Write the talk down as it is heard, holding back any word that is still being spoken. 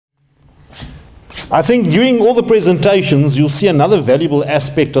I think during all the presentations, you'll see another valuable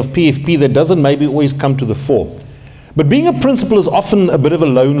aspect of PFP that doesn't maybe always come to the fore. But being a principal is often a bit of a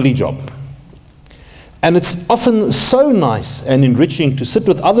lonely job. And it's often so nice and enriching to sit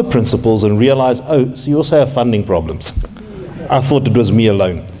with other principals and realize, oh, so you also have funding problems. I thought it was me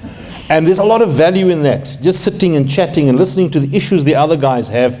alone. And there's a lot of value in that. Just sitting and chatting and listening to the issues the other guys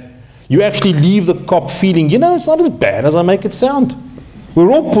have, you actually leave the COP feeling, you know, it's not as bad as I make it sound. We're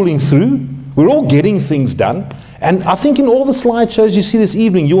all pulling through. We're all getting things done. And I think in all the slideshows you see this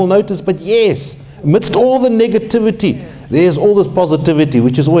evening, you will notice, but yes, amidst all the negativity, there's all this positivity,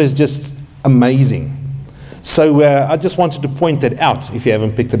 which is always just amazing. So I just wanted to point that out, if you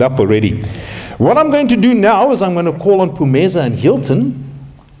haven't picked it up already. What I'm going to do now is I'm going to call on Pumeza and Hilton.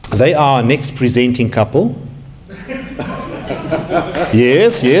 They are our next presenting couple.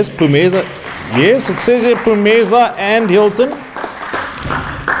 Yes, yes, Pumeza. Yes, it says here Pumeza and Hilton.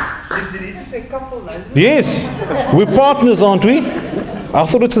 Did he just say couple? Yes, we're partners, aren't we? I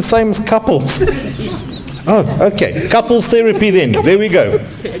thought it's the same as couples. Oh, okay. Couples therapy then. There we go.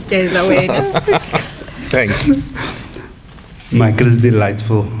 There's awareness. Thanks. Michael is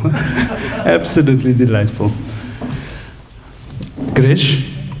delightful. Absolutely delightful.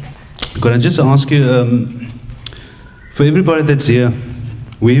 Krish, could I just ask you, for everybody that's here,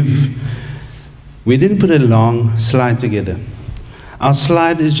 we didn't put a long slide together. Our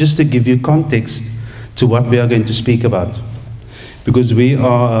slide is just to give you context to what we are going to speak about. Because we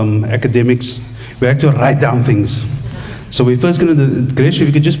are academics, we have to write down things. So we're first going to do, Krish, if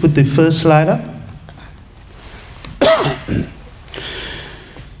you could just put the first slide up.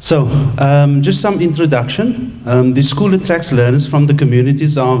 So, just some introduction. The school attracts learners from the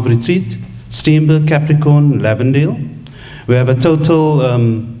communities of Retreat, Steenberg, Capricorn, Lavendale. We have a total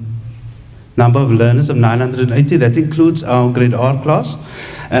number of learners of 980. That includes our grade R class.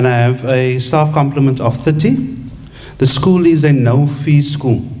 And I have a staff complement of 30. The school is a no-fee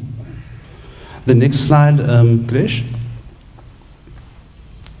school. The next slide, Krish.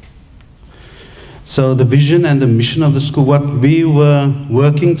 So the vision and the mission of the school, what we were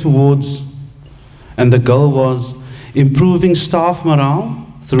working towards, and the goal was improving staff morale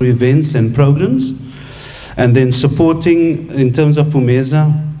through events and programs, and then supporting, in terms of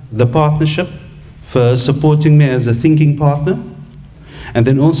Pumeza, the partnership, for supporting me as a thinking partner. And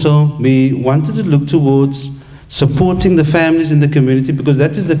then also we wanted to look towards supporting the families in the community, because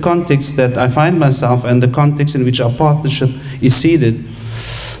that is the context that I find myself and the context in which our partnership is seated,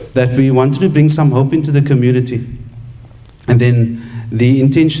 that we wanted to bring some hope into the community. And then the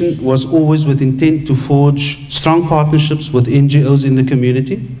intention was always with intent to forge strong partnerships with NGOs in the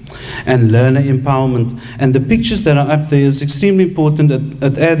community and learner empowerment. And the pictures that are up there is extremely important.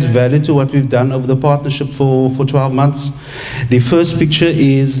 It adds value to what we've done over the partnership for 12 months. The first picture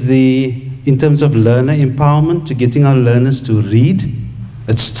is in terms of learner empowerment, to getting our learners to read.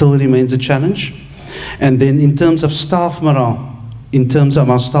 It still remains a challenge. And then in terms of staff morale, in terms of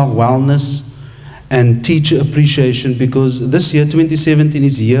our staff wellness and teacher appreciation, because this year, 2017,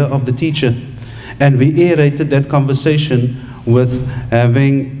 is Year of the Teacher. And we aerated that conversation with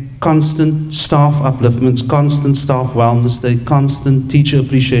having constant staff upliftments, constant staff wellness day, constant teacher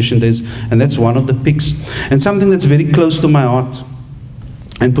appreciation days, and that's one of the picks. And something that's very close to my heart,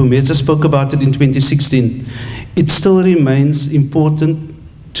 and Pumeza spoke about it in 2016, it still remains important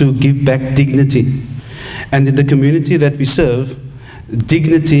to give back dignity. And in the community that we serve,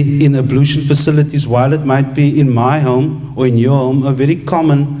 dignity in ablution facilities, while it might be in my home or in your home, a very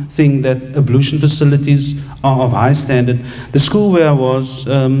common thing that ablution facilities are of high standard. The school where I was,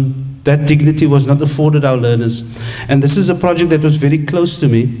 that dignity was not afforded our learners. And this is a project that was very close to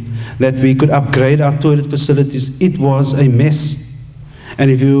me, that we could upgrade our toilet facilities. It was a mess.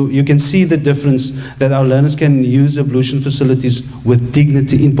 And if you can see the difference that our learners can use ablution facilities with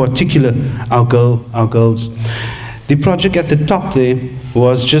dignity, in particular our girls. The project at the top there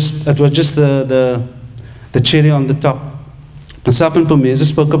was just the cherry on the top. Myself and Pumeza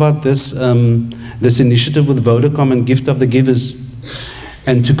spoke about this, this initiative with Vodacom and Gift of the Givers,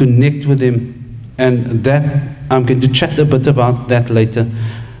 and to connect with them. And that, I'm going to chat a bit about that later,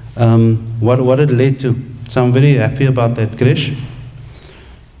 what it led to. So I'm very happy about that, Krish.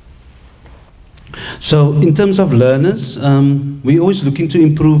 So in terms of learners, we're always looking to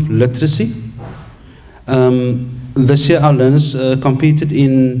improve literacy. This year our learners competed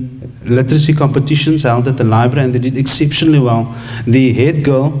in literacy competitions held at the library, and they did exceptionally well. The head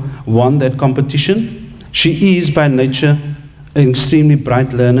girl won that competition. She is by nature an extremely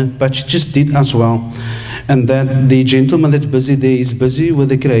bright learner, but she just did as well. And that the gentleman that's busy there is busy with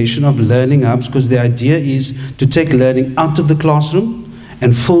the creation of learning hubs, because the idea is to take learning out of the classroom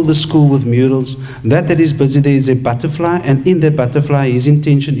and fill the school with murals. That is busy, there is a butterfly, and in that butterfly, his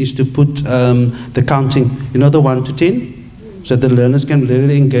intention is to put the counting, you know, the 1 to 10, so that the learners can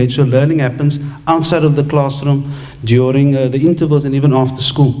really engage. So learning happens outside of the classroom, during the intervals, and even after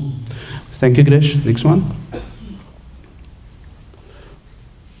school. Thank you, Gresh. Next one.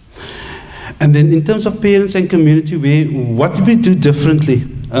 And then in terms of parents and community, what did we do differently?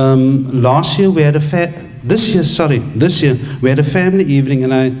 Last year we had this year we had a family evening,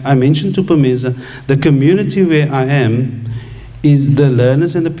 and I mentioned to Pumeza, the community where I am is the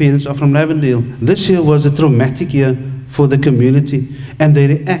learners and the parents are from Lavendale. This year was a traumatic year for the community, and they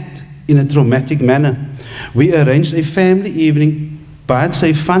react in a traumatic manner. We arranged a family evening, but I'd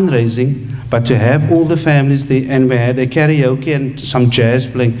say fundraising, but to have all the families there, and we had a karaoke and some jazz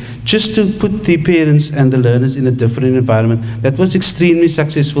playing, just to put the parents and the learners in a different environment. That was extremely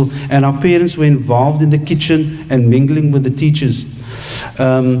successful, and our parents were involved in the kitchen and mingling with the teachers.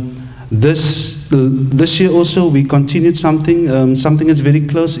 This year also we continued something that's very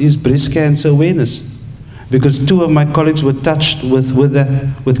close, is breast cancer awareness, because 2 of my colleagues were touched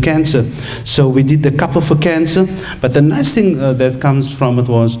with cancer. So we did the Couple for Cancer, but the nice thing that comes from it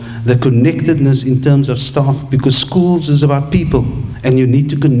was the connectedness in terms of staff, because schools is about people, and you need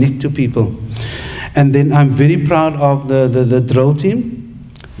to connect to people. And then I'm very proud of the drill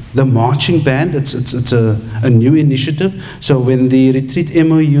team, the marching band. It's a new initiative. So when the retreat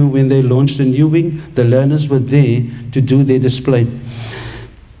MOU, when they launched a new wing, the learners were there to do their display.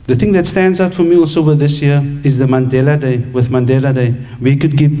 The thing that stands out for me also with this year is the Mandela Day. With Mandela Day, we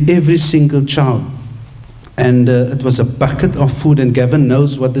could give every single child, and it was a bucket of food, and Gavin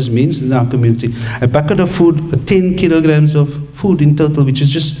knows what this means in our community. A bucket of food, 10 kilograms of food in total, which is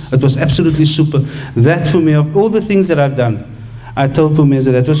just, it was absolutely super. That for me, of all the things that I've done, I told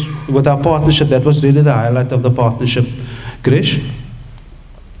Pumeza that was, with our partnership, that was really the highlight of the partnership. Krish?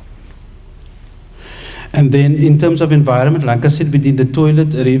 And then in terms of environment, like I said, we did the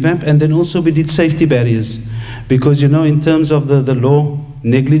toilet revamp, and then also we did safety barriers. Because, you know, in terms of the law,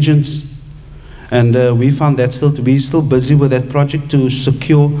 negligence, and we found that we're still busy with that project to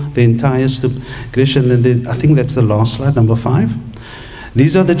secure the entire stuff. And then I think that's the last slide, number 5.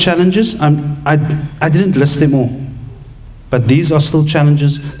 These are the challenges. I didn't list them all, but these are still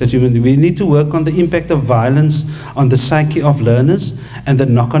challenges that we need to work on: the impact of violence on the psyche of learners and the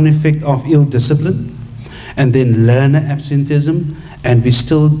knock-on effect of ill discipline. And then learner absenteeism, and we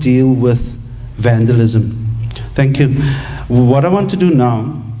still deal with vandalism. Thank you. What I want to do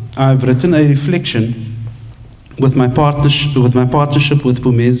now, I've written a reflection with my partnership with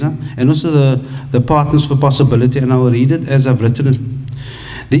Pumeza, and also the Partners for Possibility, and I will read it as I've written it.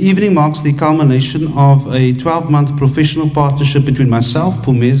 The evening marks the culmination of a 12-month professional partnership between myself,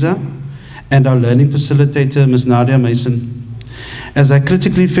 Pumeza, and our learning facilitator, Ms. Nadia Mason. As I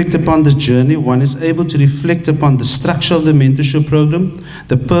critically reflect upon this journey, one is able to reflect upon the structure of the mentorship program,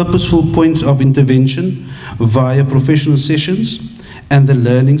 the purposeful points of intervention via professional sessions, and the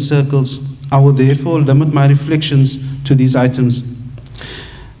learning circles. I will therefore limit my reflections to these items.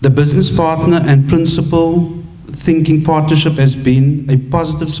 The business partner and principal thinking partnership has been a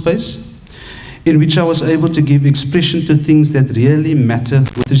positive space in which I was able to give expression to things that really matter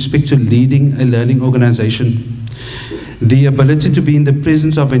with respect to leading a learning organization. The ability to be in the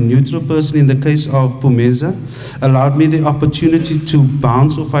presence of a neutral person, in the case of Pumeza, allowed me the opportunity to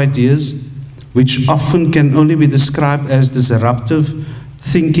bounce off ideas which often can only be described as disruptive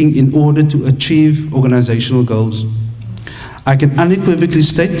thinking in order to achieve organizational goals. I can unequivocally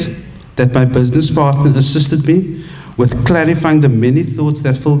state that my business partner assisted me with clarifying the many thoughts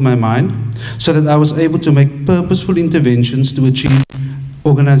that filled my mind, so that I was able to make purposeful interventions to achieve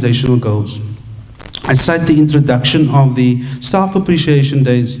organizational goals. I cite the introduction of the Staff Appreciation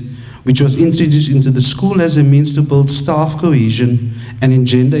Days, which was introduced into the school as a means to build staff cohesion and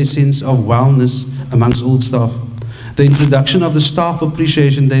engender a sense of wellness amongst all staff. The introduction of the Staff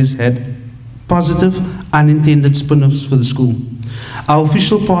Appreciation Days had positive, unintended spin-offs for the school. Our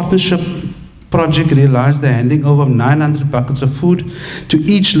official partnership project realized the handing over of 900 buckets of food to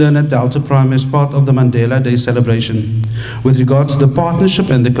each learner at Delta Prime as part of the Mandela Day celebration. With regards to the partnership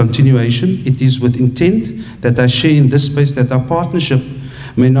and the continuation, it is with intent that I share in this space that our partnership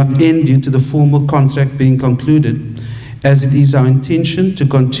may not end due to the formal contract being concluded, as it is our intention to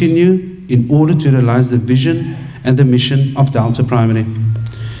continue in order to realize the vision and the mission of Delta Primary.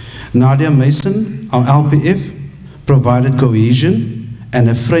 Nadia Mason, our LPF, provided cohesion and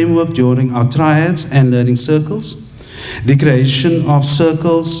a framework during our triads and learning circles. The creation of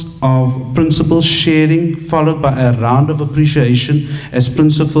circles of principles sharing, followed by a round of appreciation as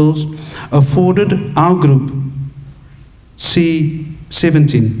principles, afforded our group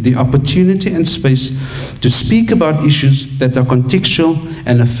 17, the opportunity and space to speak about issues that are contextual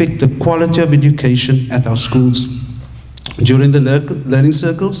and affect the quality of education at our schools. During the learning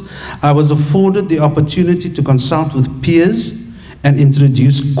circles, I was afforded the opportunity to consult with peers and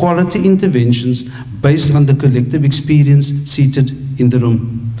introduce quality interventions based on the collective experience seated in the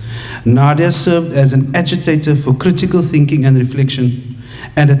room. Nadia served as an agitator for critical thinking and reflection,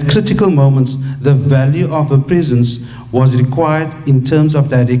 and at critical moments, the value of her presence was required in terms of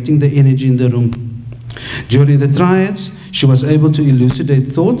directing the energy in the room. During the triads, she was able to elucidate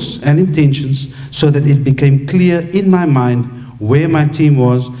thoughts and intentions so that it became clear in my mind where my team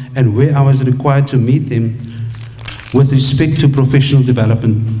was and where I was required to meet them with respect to professional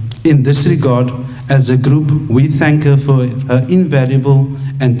development. In this regard, as a group, we thank her for her invaluable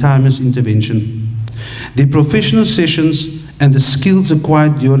and timeless intervention. The professional sessions and the skills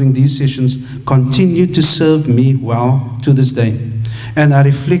acquired during these sessions continue to serve me well to this day. And I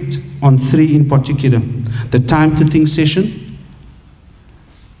reflect on three in particular. The Time to Think session,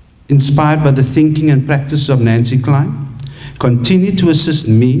 inspired by the thinking and practice of Nancy Klein, continue to assist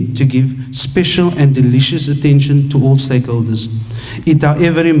me to give special and delicious attention to all stakeholders. It,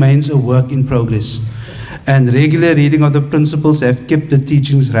 however, remains a work in progress. And regular reading of the principles have kept the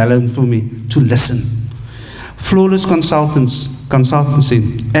teachings relevant for me to listen. Flawless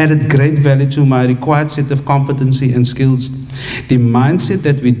consultancy added great value to my required set of competency and skills. The mindset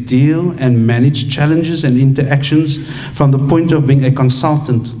that we deal and manage challenges and interactions from the point of being a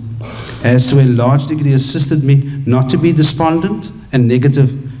consultant has to a large degree assisted me not to be despondent and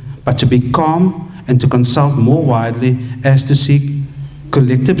negative, but to be calm and to consult more widely as to seek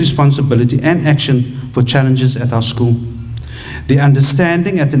collective responsibility and action for challenges at our school. The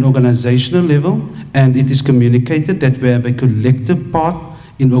understanding at an organizational level, and it is communicated that we have a collective part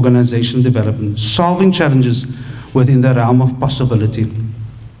in organizational development, solving challenges within the realm of possibility.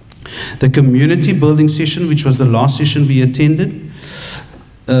 The community building session, which was the last session we attended,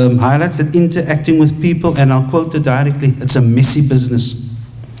 highlights that interacting with people, and I'll quote it directly, it's a messy business.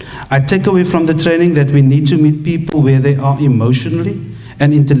 I take away from the training that we need to meet people where they are emotionally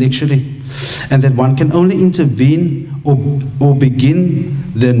and intellectually, and that one can only intervene or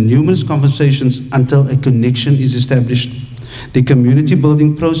begin the numerous conversations until a connection is established. The community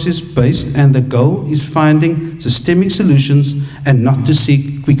building process based, and the goal is finding systemic solutions and not to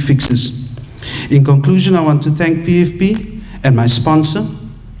seek quick fixes. In conclusion, I want to thank PFP and my sponsor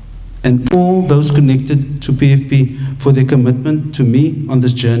and all those connected to PFP for their commitment to me on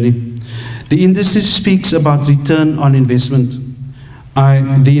this journey. The industry speaks about return on investment.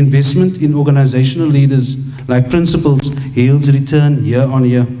 The investment in organizational leaders like principals yields return year on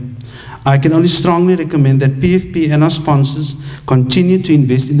year. I can only strongly recommend that PFP and our sponsors continue to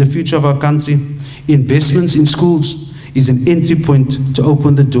invest in the future of our country. Investments in schools is an entry point to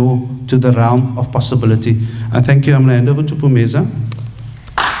open the door to the realm of possibility. I thank you. I'm going to hand over to Pumeza.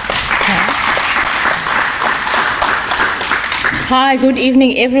 Hi, good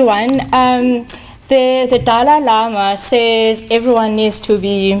evening, everyone. The Dalai Lama says everyone needs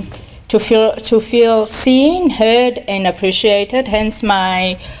to feel seen, heard, and appreciated. Hence,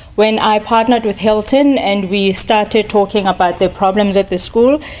 when I partnered with Hilton and we started talking about the problems at the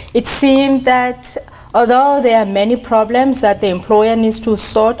school, it seemed that although there are many problems that the employer needs to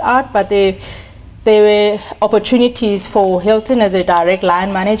sort out, but there were opportunities for Hilton as a direct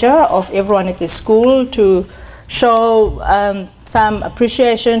line manager of everyone at the school to show some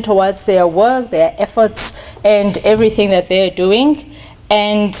appreciation towards their work, their efforts, and everything that they're doing.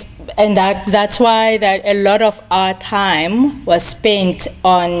 And that's why that a lot of our time was spent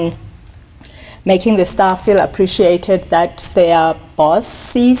on making the staff feel appreciated, that their boss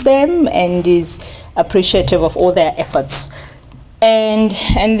sees them and is appreciative of all their efforts. And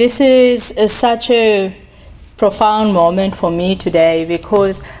this is such a profound moment for me today,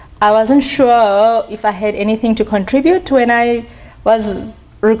 because I wasn't sure if I had anything to contribute when I was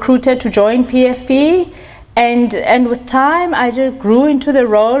recruited to join PFP. And with time, I just grew into the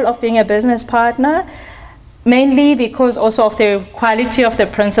role of being a business partner, mainly because also of the quality of the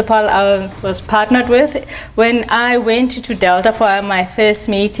principal I was partnered with. When I went to Delta for my first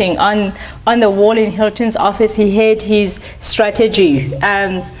meeting, on the wall in Hilton's office, he had his strategy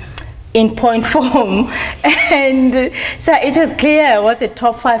in point form. And so it was clear what the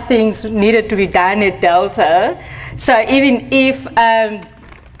top 5 things needed to be done at Delta. So even if,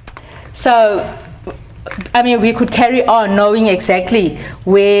 we could carry on knowing exactly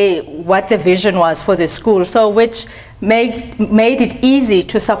what the vision was for the school, so which made it easy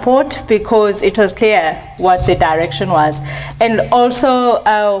to support, because it was clear what the direction was. And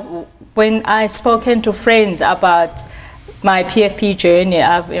also when I spoken to friends about my PFP journey,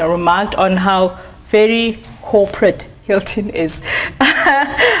 I've remarked on how very corporate Hilton is.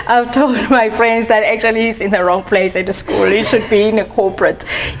 I've told my friends that actually he's in the wrong place at the school. He should be in a corporate.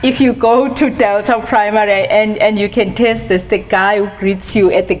 If you go to Delta Primary, and you can test this, the guy who greets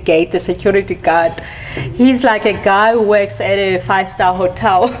you at the gate, the security guard, he's like a guy who works at a 5-star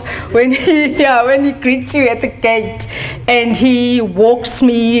hotel. When he greets you at the gate, and he walks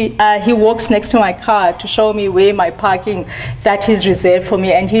next to my car to show me where my parking that is reserved for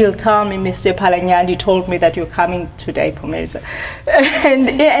me, and he'll tell me, Mr. Palanyandi told me that you're coming today, Pomerisa.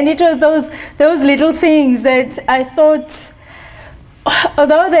 And it was those little things that I thought,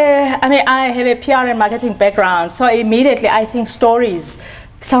 although I have a PR and marketing background, so immediately I think stories.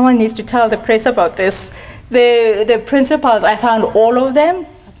 Someone needs to tell the press about this. The principals, I found all of them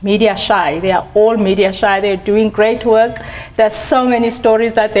media shy. They are all media shy. They're doing great work. There's so many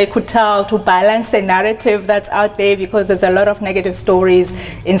stories that they could tell to balance the narrative that's out there, because there's a lot of negative stories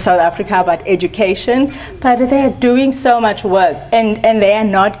in South Africa about education. But they're doing so much work, and they are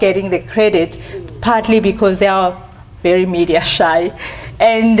not getting the credit, partly because they are very media shy.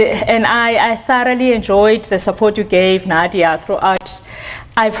 And I thoroughly enjoyed the support you gave, Nadia, throughout.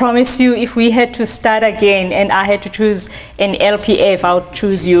 I promise you, if we had to start again and I had to choose an LPF, I would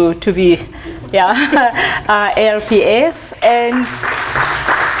choose you to be LPF.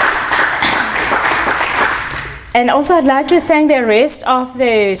 And also I'd like to thank the rest of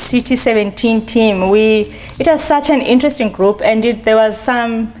the CT17 team. It was such an interesting group, and there was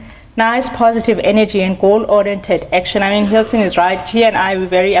some nice positive energy and goal-oriented action. I mean, Hilton is right. He and I were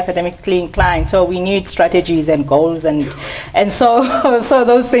very academically inclined, so we need strategies and goals, and so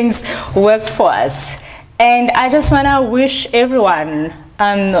those things worked for us. And I just want to wish everyone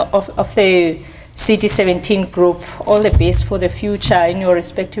of the CT17 group all the best for the future in your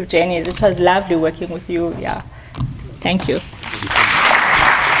respective journeys. It was lovely working with you. Yeah, thank you.